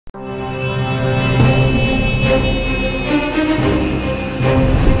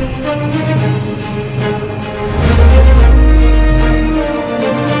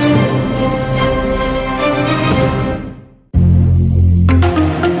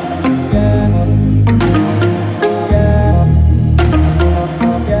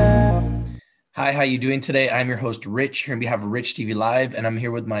how you doing today? I'm your host, Rich, here on behalf of Rich TV Live, and I'm here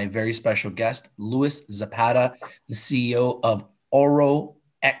with my very special guest, Louis Zapata, the CEO of Oro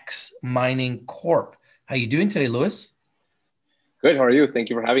X Mining Corp. How you doing today, Louis? Good. How are you? Thank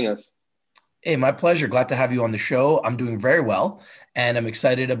you for having us. Hey, my pleasure. Glad to have you on the show. I'm doing very well, and I'm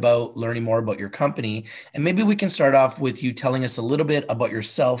excited about learning more about your company. And maybe we can start off with you telling us a little bit about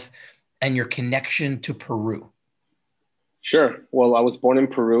yourself and your connection to Peru. Sure. Well, I was born in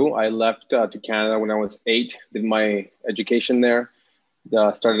Peru. I left to Canada when I was 8, did my education there,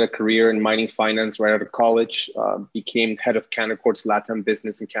 started a career in mining finance right out of college, became head of Canaccord's LATAM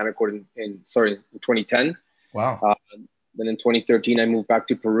business in Canaccord in 2010. Wow. Then in 2013, I moved back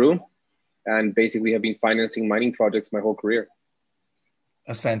to Peru and basically have been financing mining projects my whole career.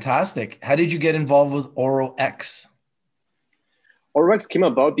 That's fantastic. How did you get involved with Oro X? Oro X came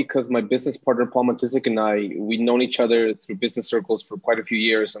about because my business partner, Paul Matisic, and we'd known each other through business circles for quite a few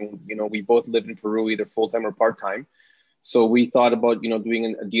years. And, we both lived in Peru, either full-time or part-time. So we thought about,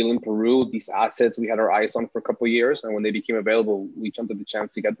 doing a deal in Peru. These assets we had our eyes on for a couple of years. And when they became available, we jumped at the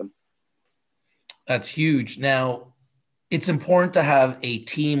chance to get them. That's huge. Now, it's important to have a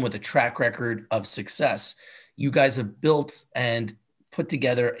team with a track record of success. You guys have built and put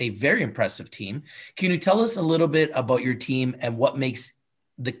together a very impressive team. Can you tell us a little bit about your team and what makes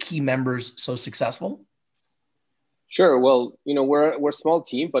the key members so successful? Sure. Well, we're a small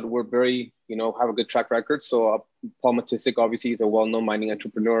team, but we're very, have a good track record. So Paul Matisic, obviously, is a well-known mining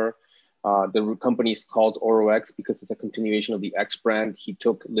entrepreneur. The company is called Oro X because it's a continuation of the X brand. He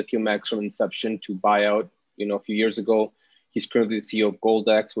took Lithium X from inception to buy out, a few years ago. He's currently the CEO of Gold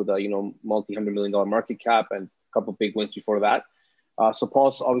X with a, multi-$100 million market cap and a couple of big wins before that. So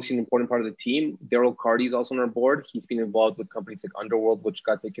Paul's obviously an important part of the team. Daryl Carty is also on our board. He's been involved with companies like Underworld, which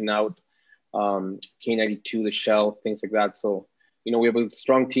got taken out, K92, the Shell, things like that. So, we have a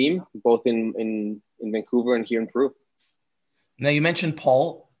strong team, both in Vancouver and here in Peru. Now, you mentioned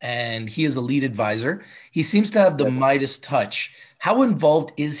Paul, and he is a lead advisor. He seems to have the Midas touch. How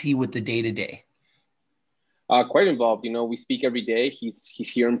involved is he with the day-to-day? Quite involved. We speak every day. He's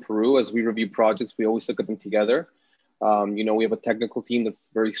here in Peru. As we review projects, we always look at them together. We have a technical team that's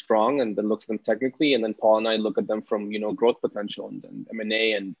very strong and that looks at them technically. And then Paul and I look at them from, growth potential and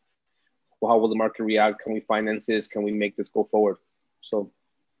M&A and how will the market react? Can we finance this? Can we make this go forward? So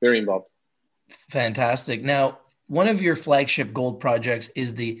very involved. Fantastic. Now, one of your flagship gold projects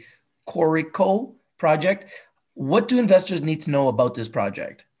is the Coriorcco project. What do investors need to know about this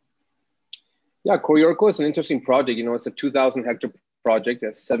project? Yeah, Coriorcco is an interesting project. It's a 2,000 hectare project. It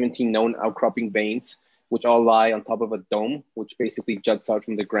has 17 known outcropping veins, which all lie on top of a dome, which basically juts out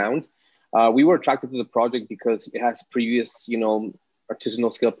from the ground. We were attracted to the project because it has previous,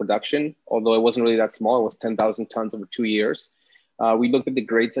 artisanal scale production, although it wasn't really that small. It was 10,000 tons over 2 years. We looked at the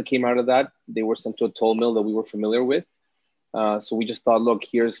grades that came out of that. They were sent to a toll mill that we were familiar with. So we just thought, look,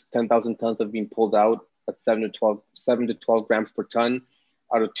 here's 10,000 tons that have been pulled out at 7 to 12 grams per ton.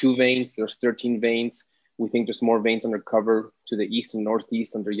 Out of 2 veins, there's 13 veins. We think there's more veins undercover to the east and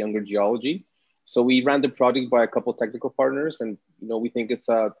northeast under younger geology. So we ran the project by a couple of technical partners, and we think it's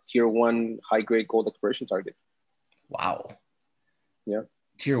a tier 1 high-grade gold exploration target. Wow. Yeah.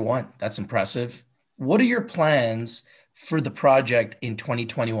 Tier 1. That's impressive. What are your plans for the project in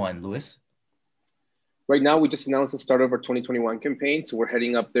 2021, Louis? Right now, we just announced the start of our 2021 campaign. So we're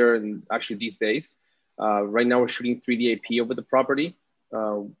heading up there and actually these days. Right now, we're shooting 3D AP over the property.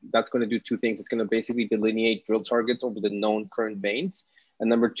 That's going to do 2 things. It's going to basically delineate drill targets over the known current veins. And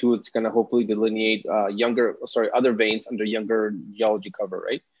number 2, it's going to hopefully delineate other veins under younger geology cover,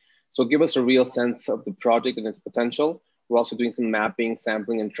 right? So give us a real sense of the project and its potential. We're also doing some mapping,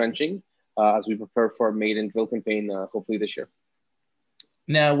 sampling, and trenching as we prepare for our maiden drill campaign, hopefully this year.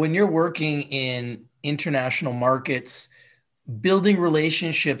 Now, when you're working in international markets, building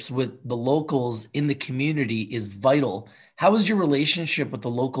relationships with the locals in the community is vital. How is your relationship with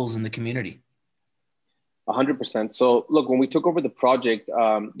the locals in the community? 100%. So look, when we took over the project,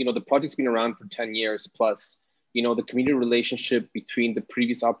 the project's been around for 10 years plus. The community relationship between the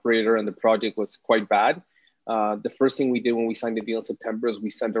previous operator and the project was quite bad. The first thing we did when we signed the deal in September is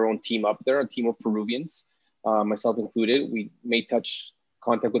we sent our own team up there, a team of Peruvians, myself included. We made touch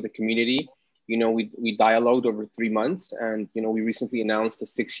contact with the community. We dialogued over 3 months, and we recently announced a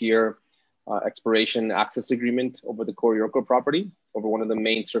 6-year exploration access agreement over the Coriorcco property, over one of the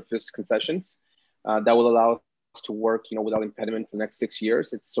main surface concessions. That will allow us to work, without impediment for the next 6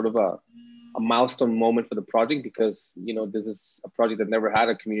 years. It's sort of a milestone moment for the project because, this is a project that never had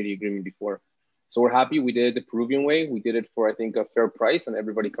a community agreement before. So we're happy we did it the Peruvian way. We did it for, I think, a fair price, and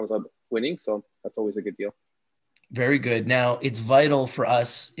everybody comes out winning. So that's always a good deal. Very good. Now, it's vital for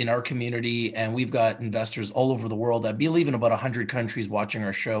us in our community, and we've got investors all over the world, I believe in about 100 countries watching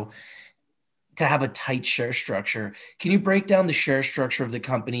our show, to have a tight share structure. Can you break down the share structure of the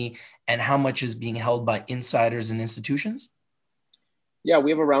company and how much is being held by insiders and institutions? Yeah,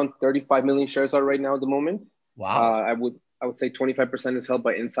 we have around 35 million shares out right now at the moment. Wow. I would say 25% is held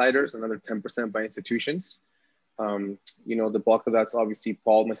by insiders, another 10% by institutions. The bulk of that's obviously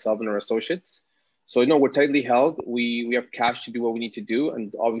Paul, myself, and our associates. So, we're tightly held. We have cash to do what we need to do.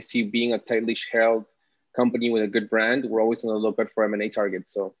 And obviously, being a tightly held company with a good brand, we're always on the lookout for M&A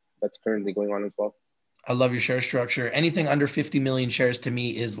targets. So that's currently going on as well. I love your share structure. Anything under 50 million shares to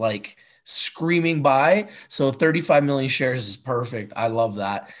me is like screaming buy. So 35 million shares is perfect. I love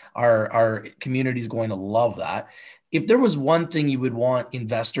that. Our community is going to love that. If there was one thing you would want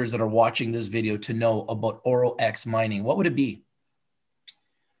investors that are watching this video to know about Oro X Mining, what would it be?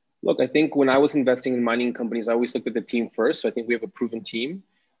 Look, I think when I was investing in mining companies, I always looked at the team first. So I think we have a proven team.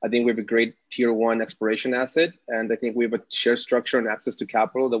 I think we have a great tier 1 exploration asset. And I think we have a share structure and access to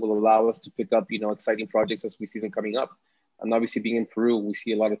capital that will allow us to pick up, exciting projects as we see them coming up. And obviously being in Peru, we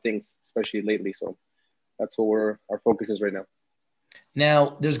see a lot of things, especially lately. So that's what our focus is right now.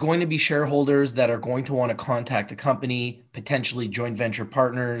 Now, there's going to be shareholders that are going to want to contact the company, potentially joint venture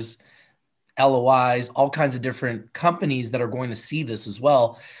partners, LOIs, all kinds of different companies that are going to see this as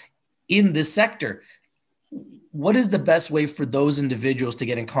well in this sector. What is the best way for those individuals to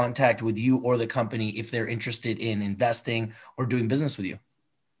get in contact with you or the company if they're interested in investing or doing business with you?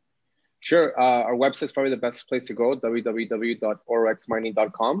 Sure. Our website is probably the best place to go,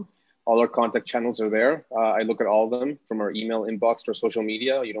 www.oroxmining.com. All our contact channels are there. I look at all of them, from our email inbox to our social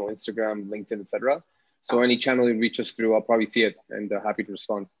media, Instagram, LinkedIn, etc. So any channel you reach us through, I'll probably see it and happy to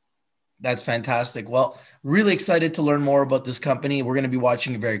respond. That's fantastic. Well, really excited to learn more about this company. We're going to be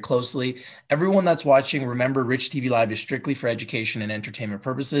watching it very closely. Everyone that's watching, remember, Rich TV Live is strictly for education and entertainment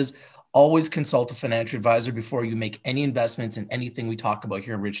purposes. Always consult a financial advisor before you make any investments in anything we talk about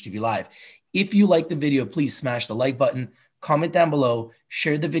here on Rich TV Live. If you like the video, please smash the like button, comment down below,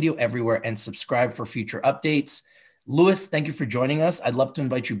 share the video everywhere, and subscribe for future updates. Louis, thank you for joining us. I'd love to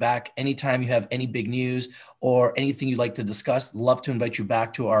invite you back anytime you have any big news or anything you'd like to discuss. Love to invite you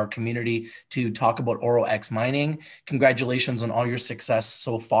back to our community to talk about Oro X Mining. Congratulations on all your success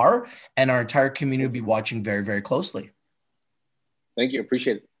so far, and our entire community will be watching very, very closely. Thank you.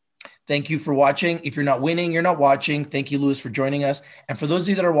 Appreciate it. Thank you for watching. If you're not winning, you're not watching. Thank you, Louis, for joining us. And for those of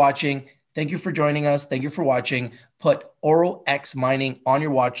you that are watching, thank you for joining us. Thank you for watching. Put Oro X Mining on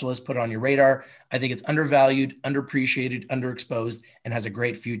your watch list, put it on your radar. I think it's undervalued, underappreciated, underexposed, and has a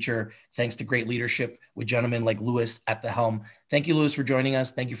great future thanks to great leadership with gentlemen like Louis at the helm. Thank you, Louis, for joining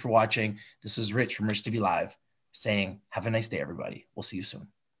us. Thank you for watching. This is Rich from Rich TV Live saying, have a nice day, everybody. We'll see you soon.